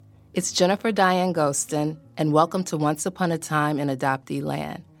It's Jennifer Diane Gostin, and welcome to Once Upon a Time in Adoptee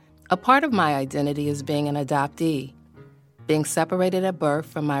Land. A part of my identity is being an adoptee. Being separated at birth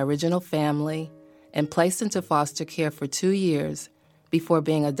from my original family and placed into foster care for 2 years before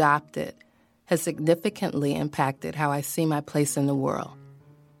being adopted has significantly impacted how I see my place in the world.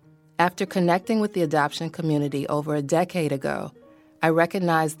 After connecting with the adoption community over a decade ago, I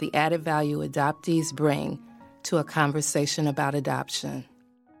recognized the added value adoptees bring to a conversation about adoption.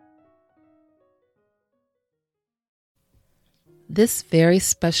 This very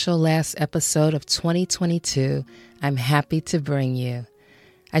special last episode of 2022, I'm happy to bring you.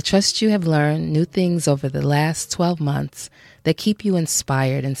 I trust you have learned new things over the last 12 months that keep you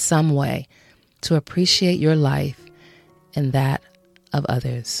inspired in some way to appreciate your life and that of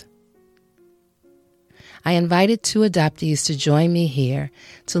others. I invited 2 adoptees to join me here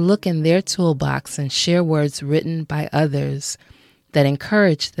to look in their toolbox and share words written by others that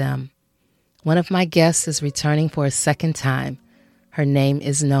encourage them. One of my guests is returning for a second time. Her name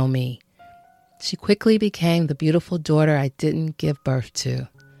is Nomi. She quickly became the beautiful daughter I didn't give birth to.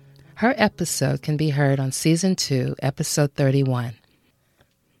 Her episode can be heard on Season 2, Episode 31.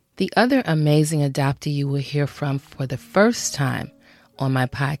 The other amazing adoptee you will hear from for the first time on my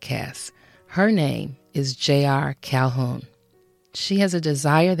podcast, her name is J.R. Calhoun. She has a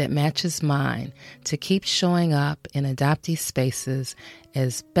desire that matches mine to keep showing up in adoptee spaces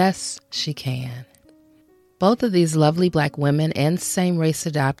as best she can. Both of these lovely Black women and same-race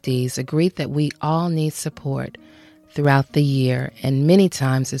adoptees agreed that we all need support throughout the year, and many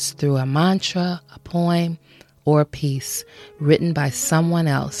times it's through a mantra, a poem, or a piece written by someone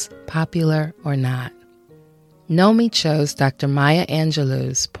else, popular or not. Nomi chose Dr. Maya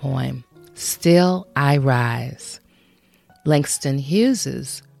Angelou's poem, Still I Rise, Langston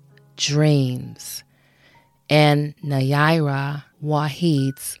Hughes's Dreams, and Nayyirah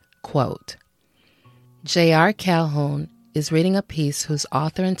Waheed's quote. J.R. Calhoun is reading a piece whose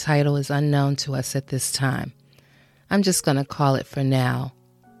author and title is unknown to us at this time. I'm just going to call it for now,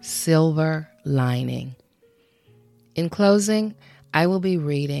 Silver Lining. In closing, I will be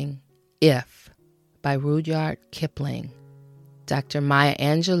reading If by Rudyard Kipling, Dr. Maya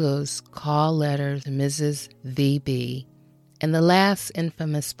Angelou's Call Letter to Mrs. V.B., and the last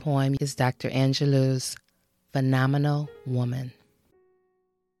infamous poem is Dr. Angelou's Phenomenal Woman.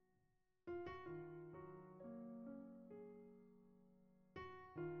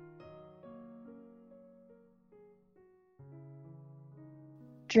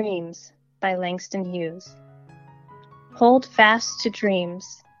 Dreams by Langston Hughes. Hold fast to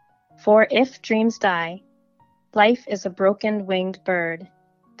dreams, for if dreams die, life is a broken winged bird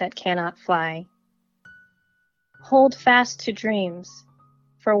that cannot fly. Hold fast to dreams,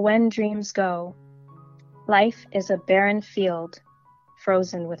 for when dreams go, life is a barren field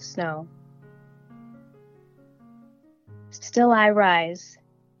frozen with snow. Still I Rise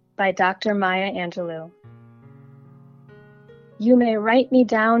by Dr. Maya Angelou. You may write me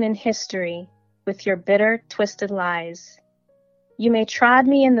down in history with your bitter, twisted lies. You may trod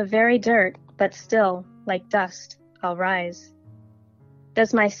me in the very dirt, but still, like dust, I'll rise.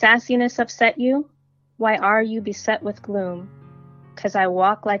 Does my sassiness upset you? Why are you beset with gloom? 'Cause I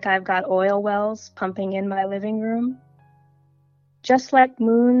walk like I've got oil wells pumping in my living room? Just like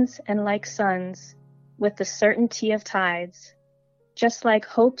moons and like suns, with the certainty of tides, just like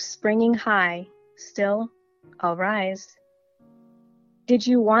hope springing high, still, I'll rise. Did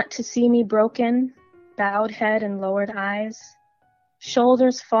you want to see me broken, bowed head and lowered eyes,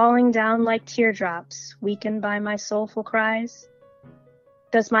 shoulders falling down like teardrops, weakened by my soulful cries?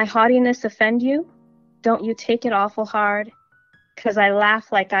 Does my haughtiness offend you? Don't you take it awful hard, 'cause I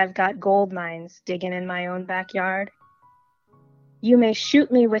laugh like I've got gold mines digging in my own backyard? You may shoot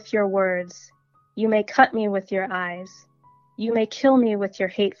me with your words, you may cut me with your eyes, you may kill me with your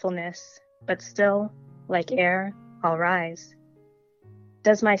hatefulness, but still, like air, I'll rise.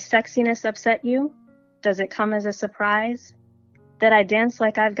 Does my sexiness upset you? Does it come as a surprise that I dance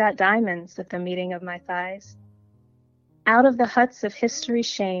like I've got diamonds at the meeting of my thighs? Out of the huts of history's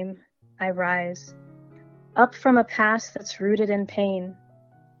shame, I rise. Up from a past that's rooted in pain,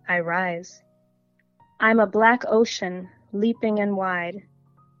 I rise. I'm a black ocean, leaping and wide,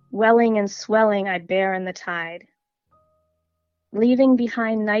 welling and swelling I bear in the tide. Leaving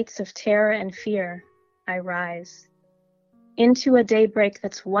behind nights of terror and fear, I rise. Into a daybreak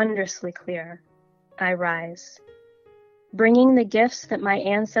that's wondrously clear, I rise. Bringing the gifts that my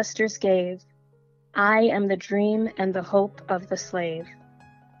ancestors gave, I am the dream and the hope of the slave.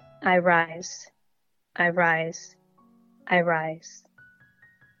 I rise, I rise, I rise.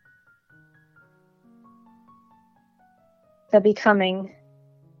 The Becoming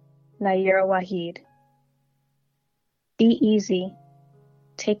Nayyirah Waheed. Be easy.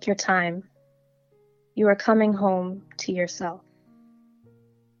 Take your time. You are coming home to yourself.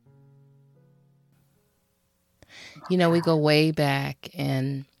 You know, we go way back,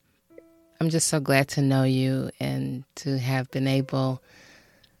 and I'm just so glad to know you and to have been able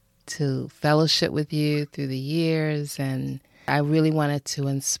to fellowship with you through the years. And I really wanted to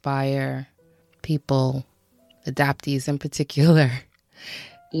inspire people, adoptees in particular,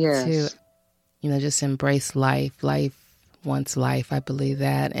 to, Yes. just embrace life. Life wants life. I believe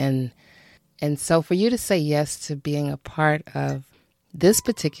that. And so for you to say yes to being a part of this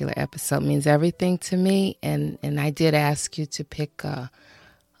particular episode means everything to me. And I did ask you to pick a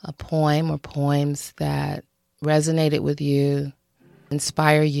poem or poems that resonated with you,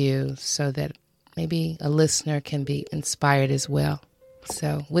 inspire you, so that maybe a listener can be inspired as well.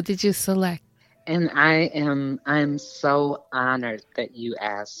 So what did you select? And I'm so honored that you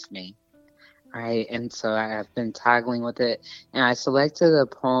asked me. Right. And so I've been toggling with it, and I selected a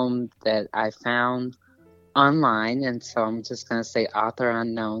poem that I found online. And so I'm just going to say author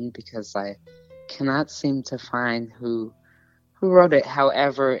unknown because I cannot seem to find who wrote it.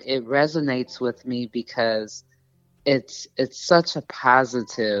 However, it resonates with me because it's such a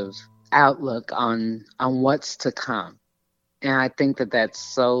positive outlook on what's to come. And I think that that's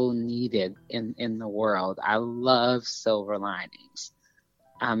so needed in the world. I love silver linings.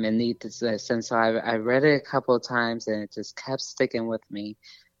 And needless to say, and so I read it a couple of times, and it just kept sticking with me.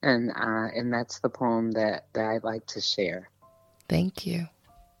 And that's the poem that I'd like to share. Thank you.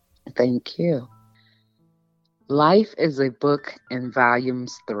 Thank you. Life is a book in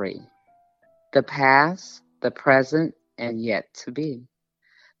volumes 3. The past, the present, and yet to be.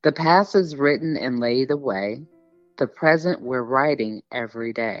 The past is written and laid away. The present we're writing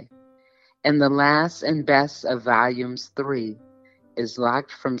every day. And the last and best of volumes 3 is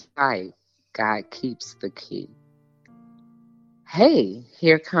locked from sight. God keeps the key. Hey,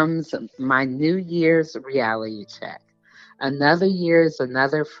 here comes my New Year's reality check. Another year is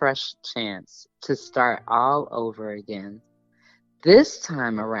another fresh chance to start all over again. This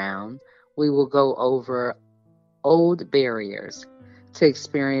time around, we will go over old barriers to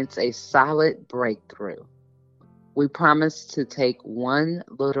experience a solid breakthrough. We promise to take one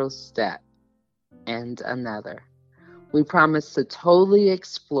little step and another. We promise to totally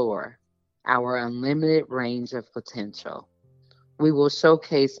explore our unlimited range of potential. We will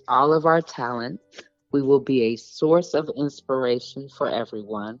showcase all of our talent. We will be a source of inspiration for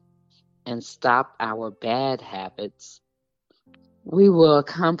everyone and stop our bad habits. We will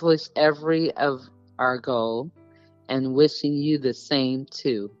accomplish every of our goal, and wishing you the same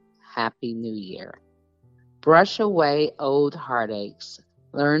too. Happy New Year. Brush away old heartaches.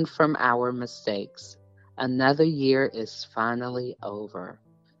 Learn from our mistakes. Another year is finally over.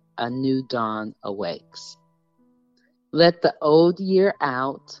 A new dawn awakes. Let the old year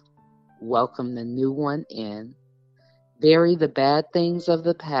out. Welcome the new one in. Bury the bad things of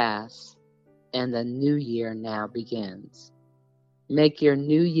the past, and the new year now begins. Make your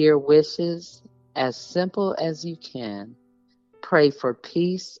New Year wishes as simple as you can. Pray for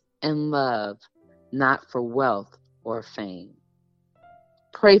peace and love, not for wealth or fame.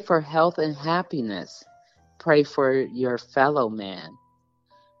 Pray for health and happiness. Pray for your fellow man.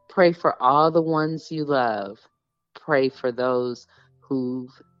 Pray for all the ones you love. Pray for those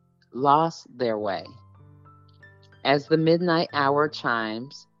who've lost their way. As the midnight hour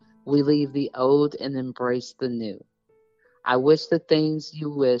chimes, we leave the old and embrace the new. I wish the things you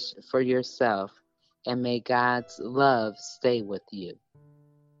wish for yourself, and may God's love stay with you.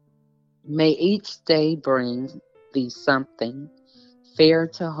 May each day bring thee something fair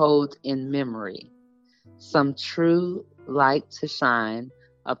to hold in memory, some true light to shine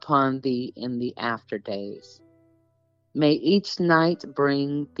upon thee in the after days. May each night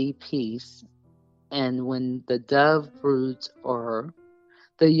bring thee peace, and when the dove broods o'er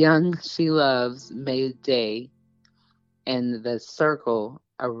the young she loves, may day and the circle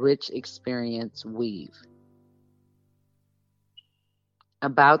a rich experience weave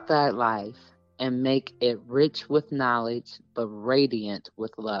about thy life, and make it rich with knowledge, but radiant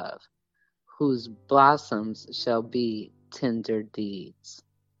with love, whose blossoms shall be tender deeds.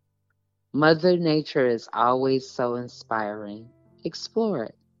 Mother Nature is always so inspiring. Explore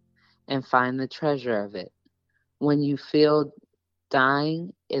it and find the treasure of it. When you feel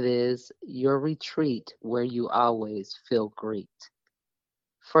dying, it is your retreat where you always feel great.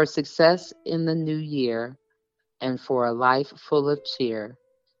 For success in the new year and for a life full of cheer,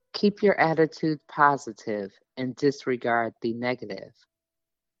 keep your attitude positive and disregard the negative.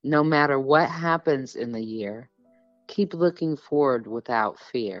 No matter what happens in the year, keep looking forward without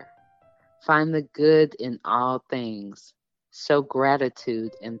fear. Find the good in all things. Show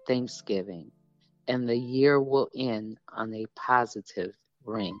gratitude and thanksgiving, and the year will end on a positive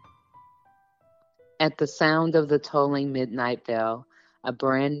ring. At the sound of the tolling midnight bell, a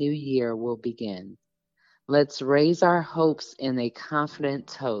brand new year will begin. Let's raise our hopes in a confident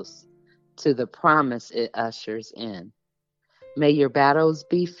toast to the promise it ushers in. May your battles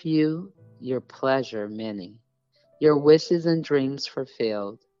be few, your pleasure many, your wishes and dreams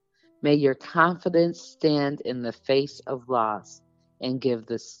fulfilled. May your confidence stand in the face of loss and give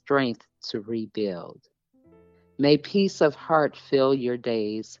the strength to rebuild. May peace of heart fill your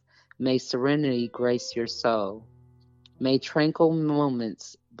days. May serenity grace your soul. May tranquil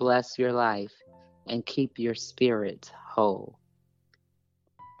moments bless your life and keep your spirit whole.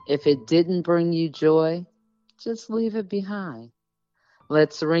 If it didn't bring you joy, just leave it behind.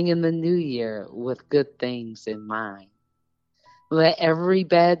 Let's ring in the new year with good things in mind. Let every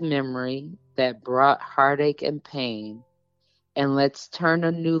bad memory that brought heartache and pain, and let's turn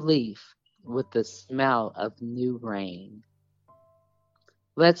a new leaf with the smell of new rain.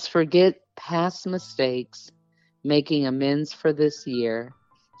 Let's forget past mistakes, making amends for this year,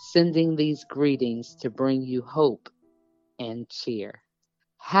 sending these greetings to bring you hope and cheer.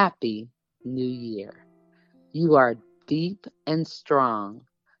 Happy New Year. You are deep and strong.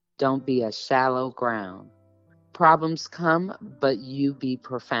 Don't be a shallow ground. Problems come, but you be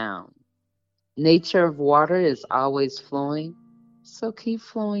profound. Nature of water is always flowing, so keep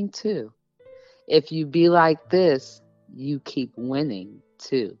flowing too. If you be like this, you keep winning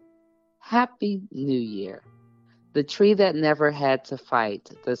too. Happy New Year. The tree that never had to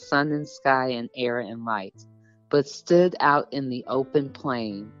fight, the sun and sky and air and light, but stood out in the open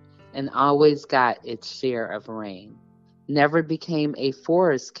plain and always got its share of rain. Never became a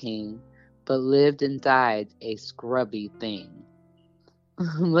forest king, but lived and died a scrubby thing.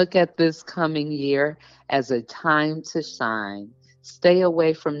 Look at this coming year as a time to shine. Stay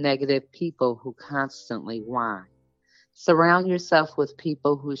away from negative people who constantly whine. Surround yourself with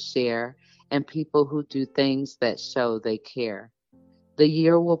people who share and people who do things that show they care. The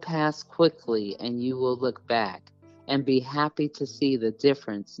year will pass quickly and you will look back and be happy to see the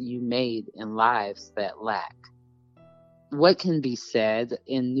difference you made in lives that lack. What can be said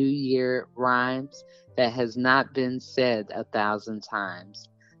in New Year rhymes that has not been said 1,000 times?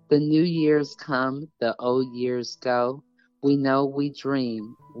 The new years come, the old years go. We know we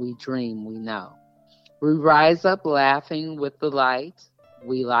dream we know. We rise up laughing with the light.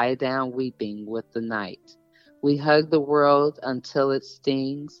 We lie down weeping with the night. We hug the world until it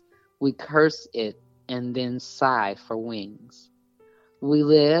stings. We curse it and then sigh for wings. We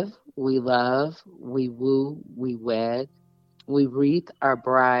live, we love, we woo, we wed. We wreath our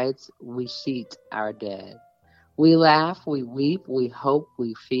brides, we sheet our dead. We laugh, we weep, we hope,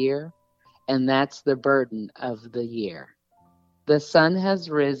 we fear, and that's the burden of the year. The sun has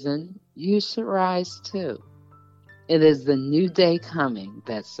risen, you should rise too. It is the new day coming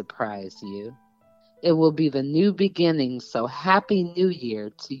that surprised you. It will be the new beginning, so happy new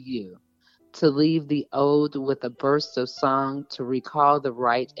year to you. To leave the old with a burst of song, to recall the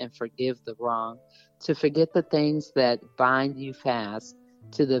right and forgive the wrong, to forget the things that bind you fast,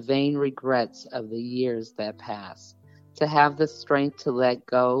 to the vain regrets of the years that pass, to have the strength to let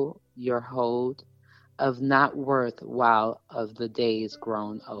go your hold of not worth while of the days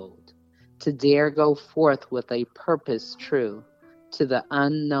grown old, to dare go forth with a purpose true to the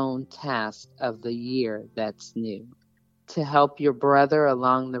unknown task of the year that's new, to help your brother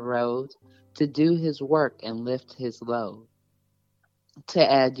along the road, to do his work and lift his load,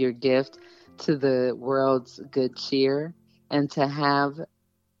 to add your gift to the world's good cheer, and to have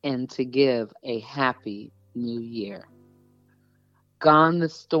and to give a happy new year. Gone the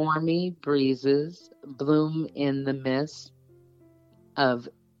stormy breezes, bloom in the mist of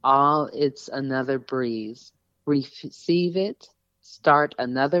all it's another breeze. Receive it, start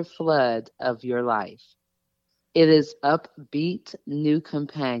another flood of your life. It is upbeat, new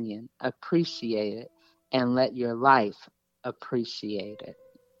companion. Appreciate it and let your life appreciate it.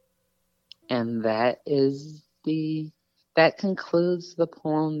 And that concludes the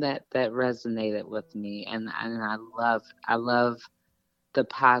poem that resonated with me, and I love the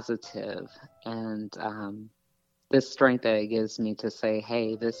positive and the strength that it gives me to say,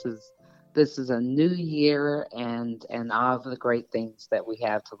 hey, this is a new year and all of the great things that we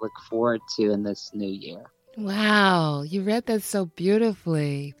have to look forward to in this new year. Wow, you read that so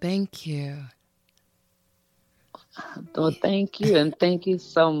beautifully. Thank you. Well, thank you, and thank you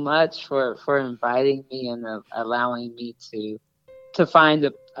so much for inviting me and allowing me to find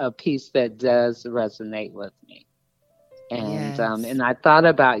a piece that does resonate with me. Yes. And I thought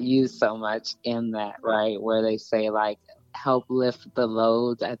about you so much in that, right, where they say like help lift the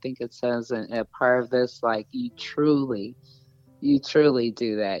load. I think it says in a part of this, like you truly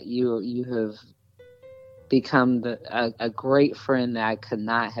do that. You have become a great friend that I could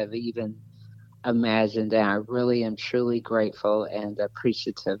not have even imagined, and I really am truly grateful and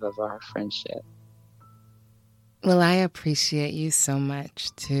appreciative of our friendship. Well, I appreciate you so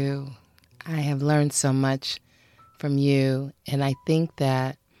much too. I have learned so much from you, and I think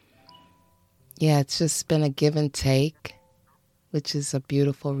that, yeah, it's just been a give and take, which is a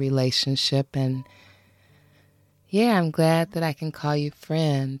beautiful relationship. And yeah, I'm glad that I can call you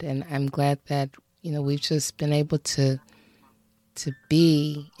friend, and I'm glad that, we've just been able to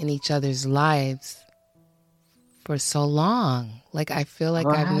be in each other's lives for so long. Like, I feel like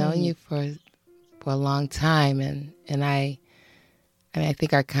I've known you for a long time, and I mean, I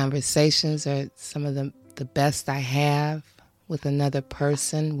think our conversations are some of the best I have with another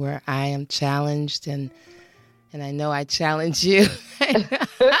person, where I am challenged, and I know I challenge you. I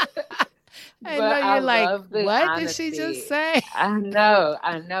know you're like, what honesty. did she just say? I know,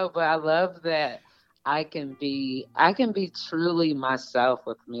 but I love that I can be truly myself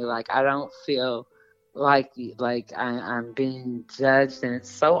with me. Like, I don't feel like I'm being judged, and it's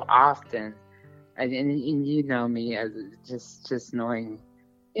so often. And you know me, as just knowing,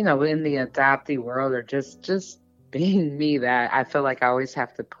 in the adoptee world, or just being me, that I feel like I always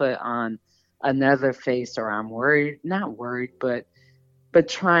have to put on another face, or I'm not worried, but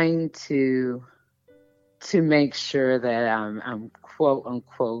trying to make sure that I'm quote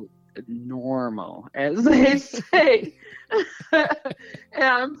unquote normal, as they say. And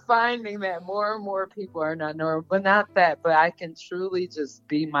I'm finding that more and more people are not normal, but not that, but I can truly just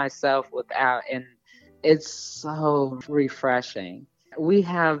be myself without, and it's so refreshing. We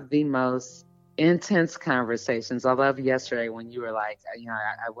have the most intense conversations. I love yesterday when you were like,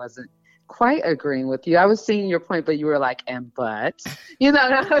 I wasn't quite agreeing with you. I was seeing your point, but you were like, and but, and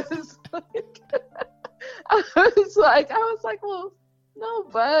I was like, well, no,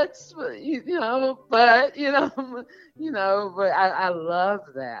 but I love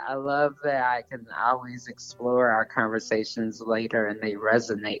that. I love that I can always explore our conversations later and they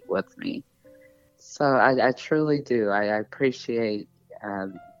resonate with me. So I truly do. I appreciate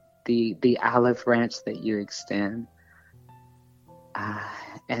the olive branch that you extend,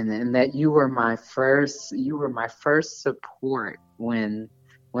 and that you were my first support when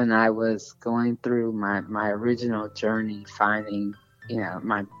I was going through my original journey, finding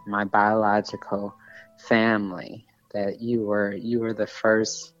my biological family. That you were the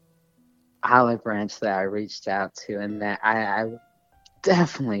first olive branch that I reached out to, and that I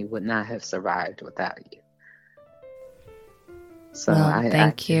definitely would not have survived without you. So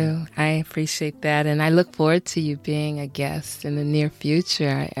thank you. I appreciate that. And I look forward to you being a guest in the near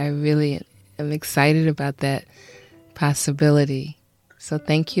future. I really am excited about that possibility. So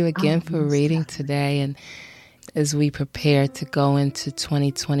thank you again for reading today. And as we prepare to go into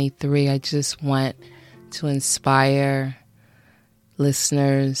 2023, I just want to inspire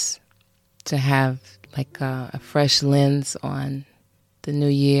listeners to have like a fresh lens on the new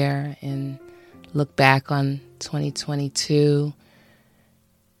year and look back on 2022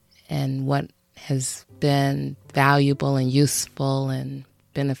 and what has been valuable and useful and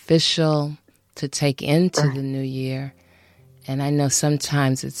beneficial to take into the new year. And I know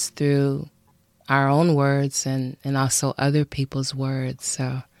sometimes it's through our own words and also other people's words.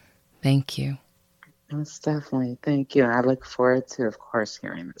 So thank you. Most definitely. Thank you. I look forward to, of course,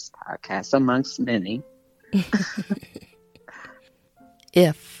 hearing this podcast amongst many.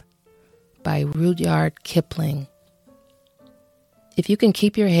 If, by Rudyard Kipling. If you can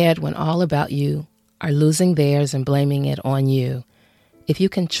keep your head when all about you are losing theirs and blaming it on you, if you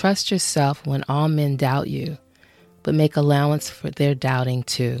can trust yourself when all men doubt you, but make allowance for their doubting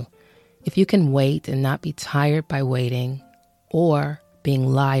too, if you can wait and not be tired by waiting or being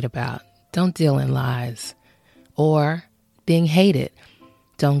lied about, don't deal in lies, or being hated,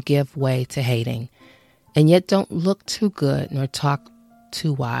 don't give way to hating, and yet don't look too good nor talk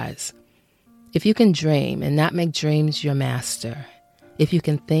too wise. If you can dream and not make dreams your master, if you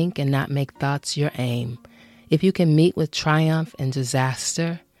can think and not make thoughts your aim, if you can meet with triumph and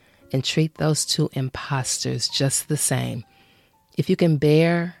disaster and treat those two impostors just the same, if you can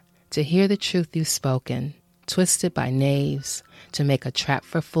bear to hear the truth you've spoken, twisted by knaves to make a trap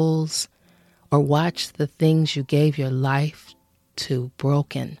for fools, or watch the things you gave your life to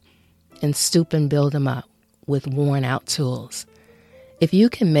broken and stoop and build them up with worn out tools. If you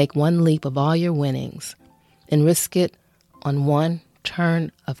can make one leap of all your winnings and risk it on one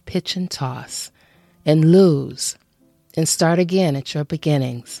turn of pitch and toss and lose and start again at your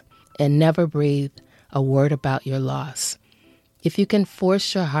beginnings and never breathe a word about your loss. If you can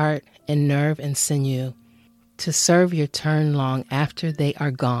force your heart and nerve and sinew to serve your turn long after they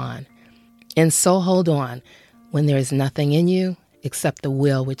are gone, and so hold on when there is nothing in you except the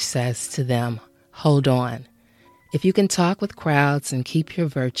will which says to them, hold on. If you can talk with crowds and keep your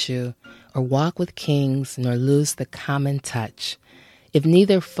virtue, or walk with kings nor lose the common touch, if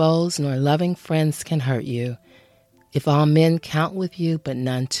neither foes nor loving friends can hurt you, if all men count with you but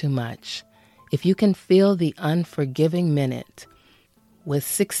none too much, if you can feel the unforgiving minute with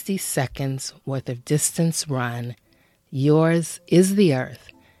 60 seconds worth of distance run, yours is the earth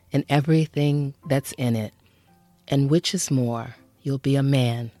and everything that's in it, and which is more, you'll be a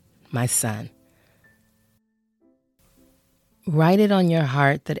man, my son. Write it on your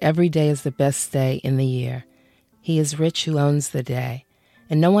heart that every day is the best day in the year. He is rich who owns the day,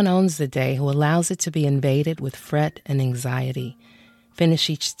 and no one owns the day who allows it to be invaded with fret and anxiety. Finish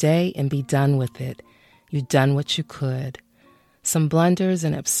each day and be done with it. You've done what you could. Some blunders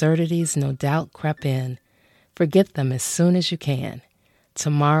and absurdities no doubt crept in. Forget them as soon as you can.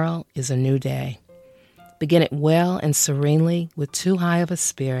 Tomorrow is a new day. Begin it well and serenely with too high of a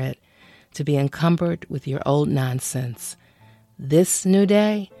spirit to be encumbered with your old nonsense. This new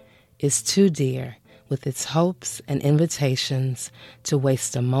day is too dear with its hopes and invitations to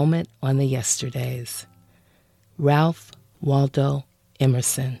waste a moment on the yesterdays. Ralph Waldo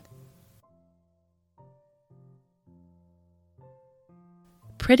Emerson.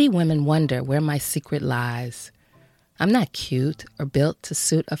 Pretty women wonder where my secret lies. I'm not cute or built to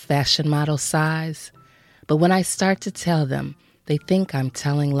suit a fashion model size, but when I start to tell them, they think I'm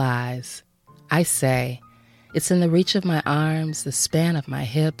telling lies. I say, it's in the reach of my arms, the span of my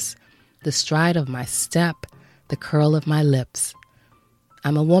hips, the stride of my step, the curl of my lips.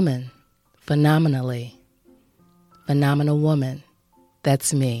 I'm a woman, phenomenally. Phenomenal woman,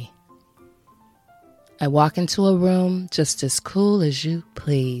 that's me. I walk into a room just as cool as you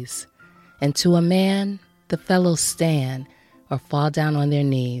please, and to a man, the fellows stand or fall down on their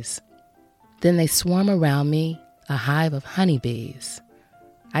knees. Then they swarm around me, a hive of honeybees.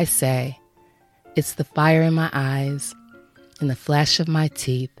 I say, it's the fire in my eyes, and the flash of my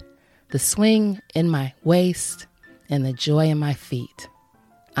teeth, the swing in my waist, and the joy in my feet.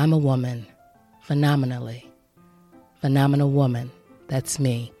 I'm a woman, phenomenally. Phenomenal woman, that's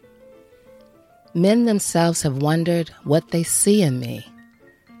me. Men themselves have wondered what they see in me.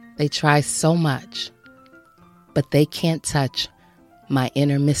 They try so much, but they can't touch my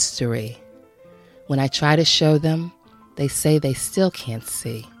inner mystery. When I try to show them, they say they still can't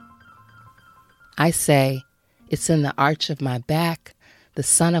see. I say, it's in the arch of my back, the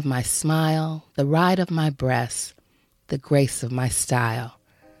sun of my smile, the ride of my breast, the grace of my style.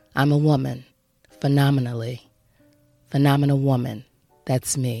 I'm a woman, phenomenally. Phenomenal woman,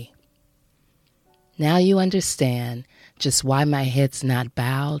 that's me. Now you understand just why my head's not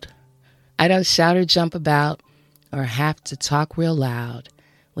bowed. I don't shout or jump about or have to talk real loud.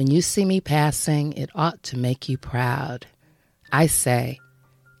 When you see me passing, it ought to make you proud. I say,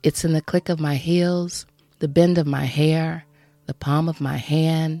 it's in the click of my heels, the bend of my hair, the palm of my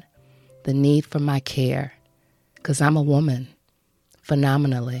hand, the need for my care. 'Cause I'm a woman,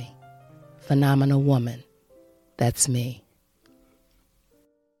 phenomenally. Phenomenal woman, that's me.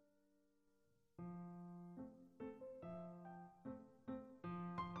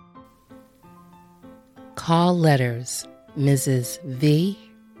 Call letters, Mrs. V.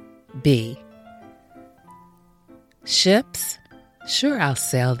 B. Ships? Sure, I'll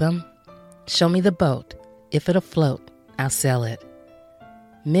sail them. Show me the boat. If it'll float, I'll sail it.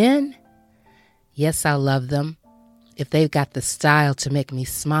 Men? Yes, I'll love them. If they've got the style to make me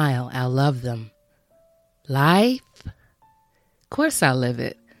smile, I'll love them. Life? Course I'll live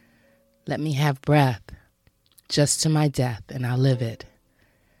it. Let me have breath, just to my death, and I'll live it.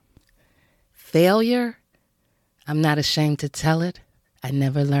 Failure? I'm not ashamed to tell it. I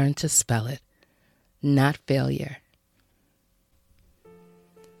never learned to spell it. Not failure.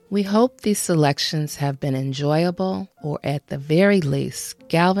 We hope these selections have been enjoyable or at the very least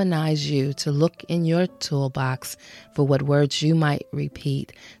galvanize you to look in your toolbox for what words you might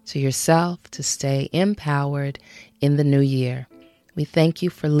repeat to yourself to stay empowered in the new year. We thank you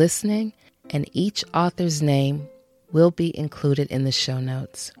for listening, and each author's name will be included in the show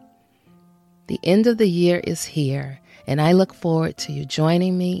notes. The end of the year is here, and I look forward to you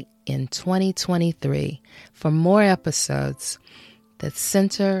joining me in 2023 for more episodes that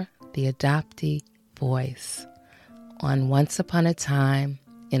center the adoptee voice on Once Upon a Time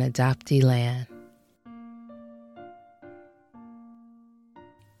in Adoptee Land.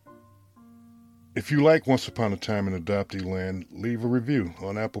 If you like Once Upon a Time in Adoptee Land, leave a review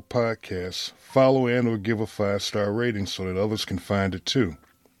on Apple Podcasts, follow and or give a 5-star rating so that others can find it too.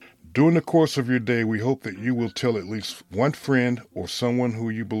 During the course of your day, we hope that you will tell at least one friend or someone who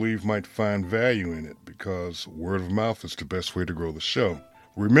you believe might find value in it, because word of mouth is the best way to grow the show.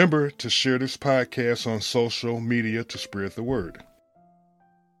 Remember to share this podcast on social media to spread the word.